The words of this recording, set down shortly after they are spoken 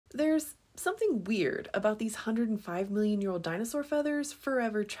There's something weird about these 105 million-year-old dinosaur feathers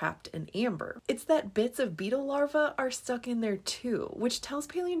forever trapped in amber. It's that bits of beetle larvae are stuck in there too, which tells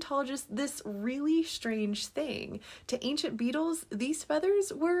paleontologists this really strange thing. To ancient beetles, these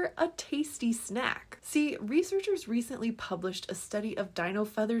feathers were a tasty snack. See, researchers recently published a study of dino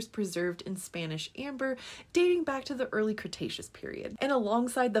feathers preserved in Spanish amber dating back to the early Cretaceous period. And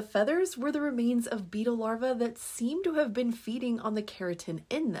alongside the feathers were the remains of beetle larvae that seem to have been feeding on the keratin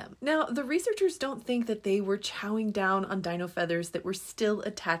in them. Now, the researchers don't think that they were chowing down on dino feathers that were still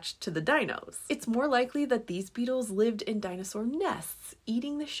attached to the dinos. It's more likely that these beetles lived in dinosaur nests,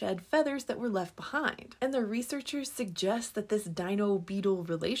 eating the shed feathers that were left behind. And the researchers suggest that this dino-beetle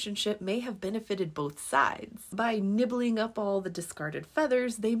relationship may have benefited both sides. By nibbling up all the discarded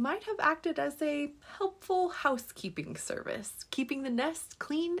feathers, they might have acted as a helpful housekeeping service, keeping the nest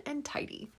clean and tidy.